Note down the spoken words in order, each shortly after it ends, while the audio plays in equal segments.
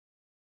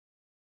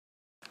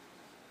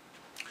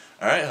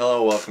Alright,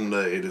 hello, welcome to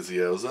A to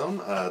Z Ozone.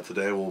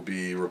 Today we'll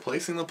be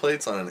replacing the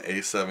plates on an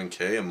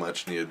A7K, a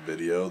much needed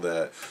video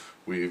that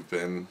we've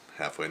been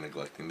halfway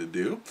neglecting to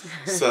do.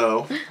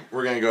 So,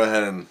 we're going to go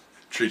ahead and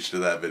treat you to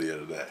that video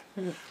today.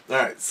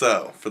 Alright,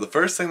 so, for the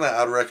first thing that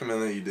I'd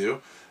recommend that you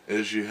do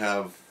is you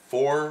have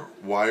 4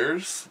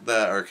 wires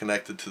that are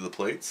connected to the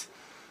plates.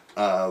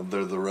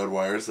 They're the red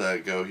wires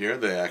that go here.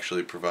 They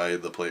actually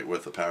provide the plate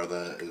with the power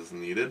that is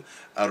needed.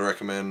 I'd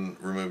recommend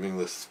removing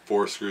the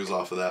 4 screws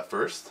off of that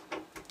first.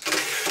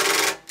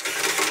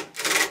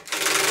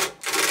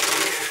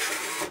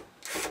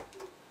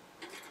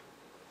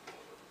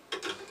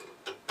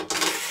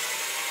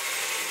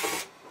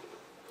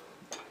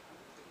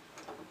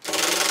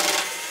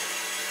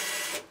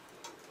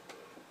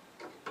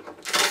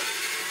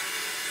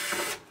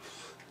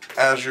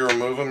 As you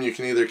remove them, you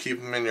can either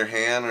keep them in your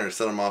hand or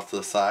set them off to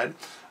the side.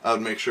 I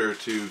would make sure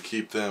to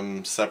keep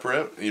them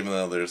separate, even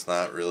though there's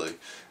not really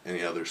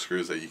any other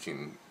screws that you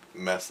can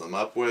mess them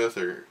up with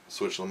or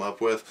switch them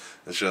up with.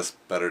 It's just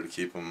better to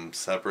keep them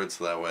separate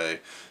so that way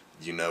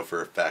you know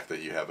for a fact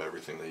that you have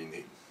everything that you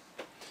need.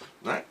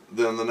 Alright,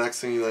 then the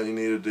next thing that you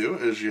need to do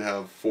is you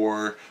have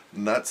 4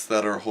 nuts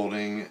that are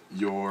holding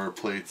your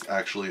plates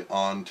actually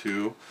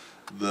onto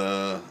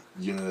the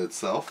unit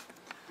itself.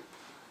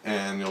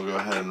 And you'll go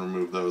ahead and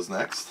remove those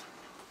next.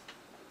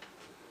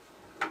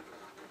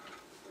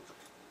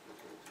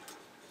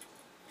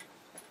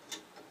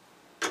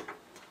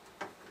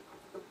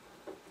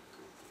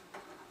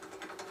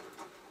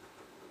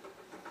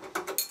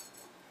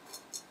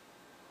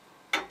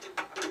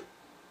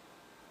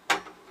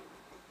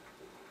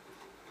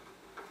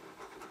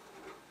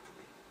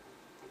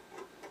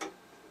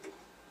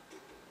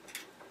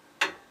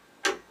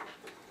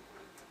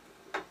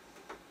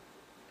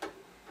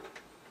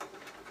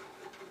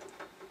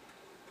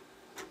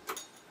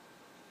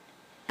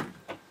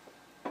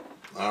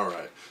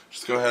 Alright,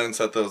 just go ahead and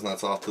set those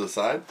nuts off to the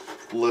side.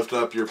 Lift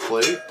up your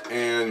plate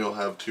and you'll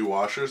have 2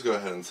 washers. Go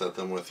ahead and set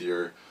them with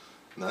your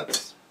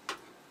nuts.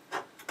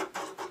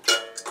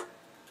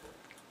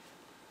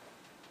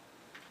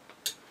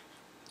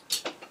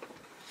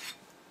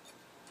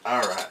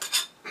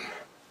 Alright.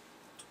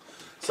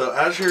 So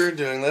as you're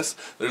doing this,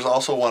 there's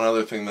also one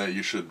other thing that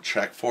you should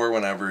check for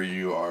whenever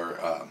you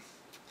are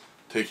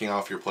taking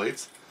off your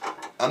plates.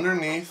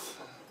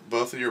 Underneath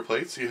both of your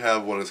plates you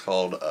have what is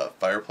called a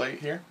fire plate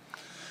here.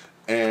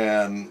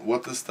 And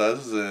what this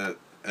does is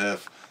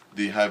if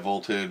the high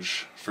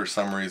voltage for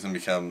some reason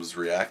becomes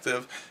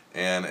reactive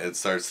and it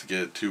starts to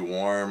get too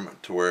warm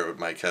to where it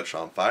might catch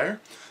on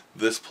fire,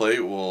 this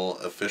plate will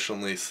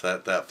efficiently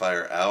set that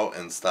fire out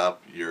and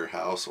stop your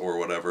house or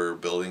whatever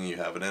building you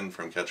have it in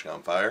from catching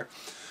on fire.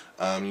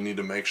 You need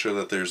to make sure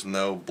that there's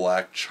no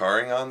black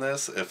charring on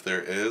this. If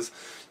there is,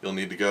 you'll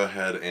need to go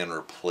ahead and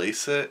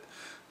replace it.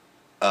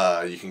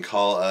 You can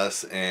call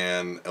us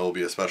and it will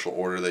be a special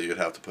order that you'd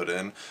have to put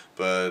in,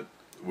 but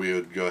we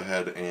would go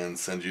ahead and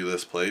send you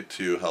this plate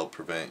to help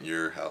prevent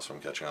your house from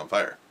catching on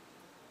fire.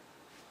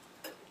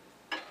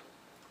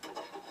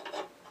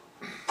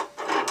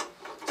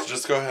 So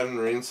just go ahead and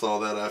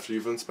reinstall that after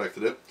you've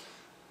inspected it.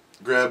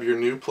 Grab your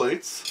new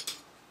plates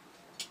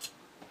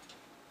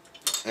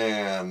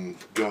and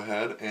go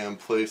ahead and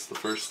place the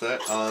first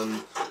set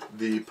on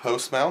the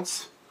post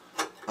mounts.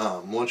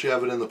 Once you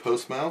have it in the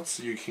post mounts,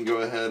 you can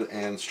go ahead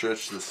and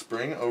stretch the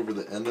spring over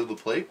the end of the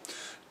plate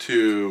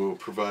to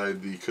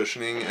provide the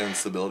cushioning and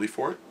stability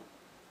for it.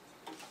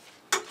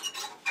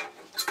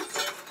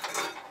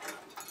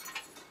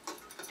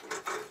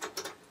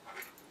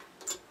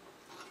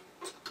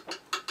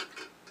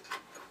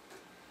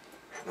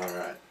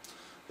 Alright,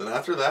 then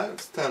after that,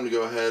 it's time to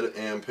go ahead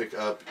and pick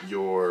up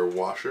your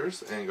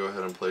washers and go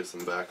ahead and place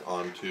them back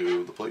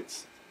onto the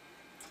plates.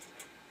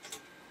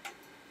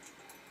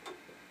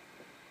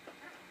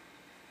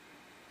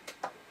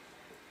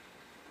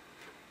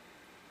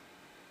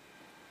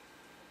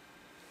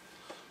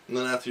 And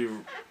then after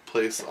you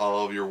place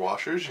all of your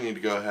washers, you need to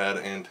go ahead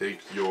and take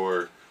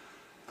your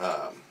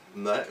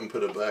nut and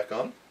put it back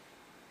on.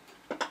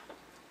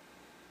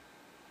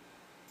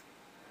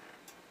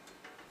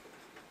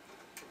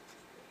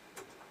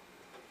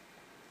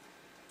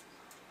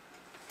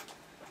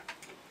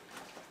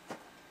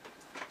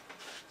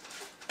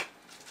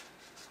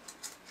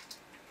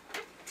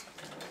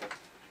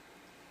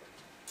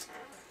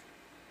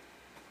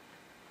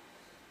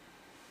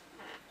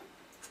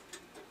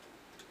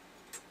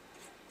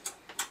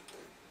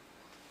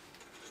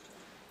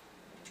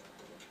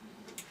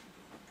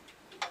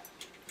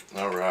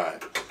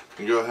 Alright,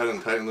 you go ahead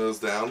and tighten those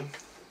down.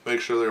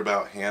 Make sure they're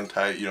about hand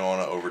tight. You don't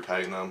want to over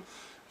tighten them,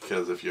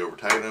 because if you over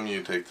tighten them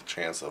you take the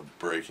chance of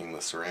breaking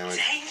the ceramic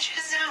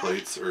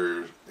plates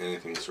or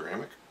anything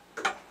ceramic.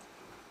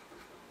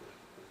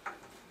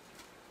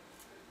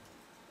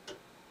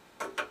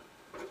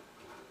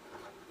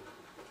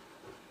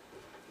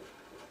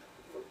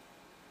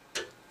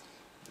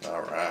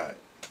 Alright,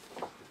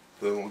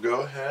 then we'll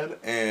go ahead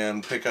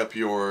and pick up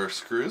your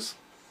screws.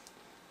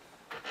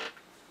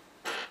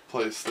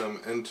 Place them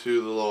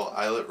into the little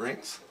eyelet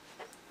rings.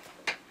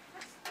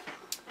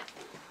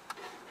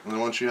 And then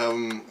once you have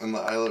them in the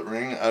eyelet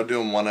ring, I would do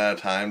them one at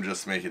a time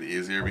just to make it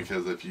easier,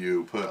 because if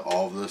you put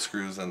all of the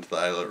screws into the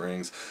eyelet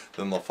rings,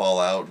 then they'll fall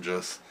out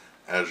just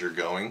as you're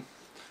going.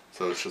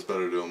 So it's just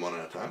better to do them one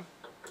at a time.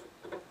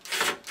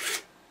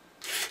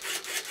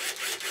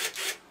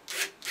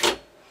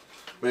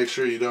 Make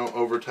sure you don't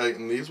over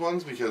tighten these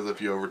ones, because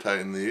if you over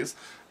tighten these,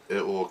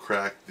 it will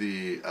crack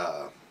the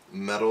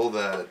metal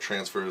that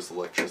transfers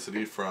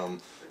electricity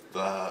from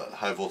the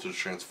high voltage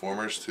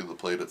transformers to the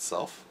plate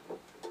itself.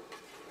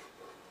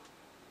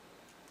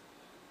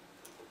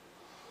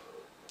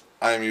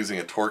 I am using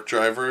a torque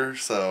driver,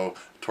 so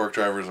torque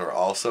drivers are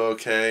also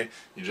okay.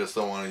 You just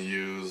don't want to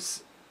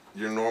use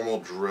your normal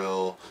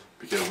drill,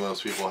 because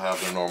most people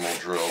have their normal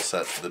drill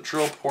set to the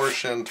drill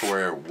portion to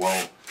where it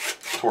won't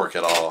torque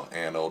at all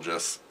and it'll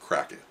just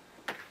crack it.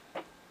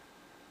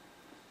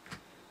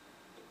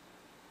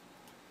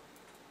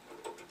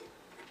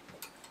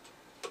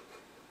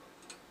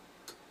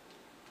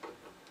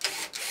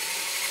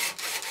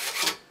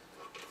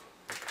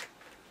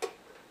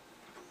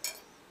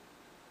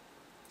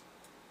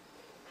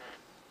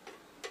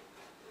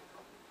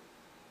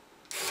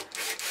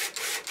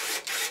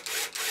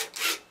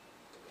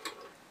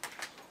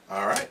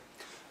 Alright,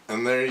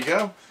 and there you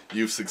go.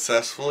 You've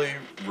successfully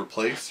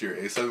replaced your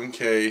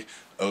A7K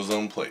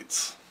Ozone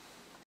plates.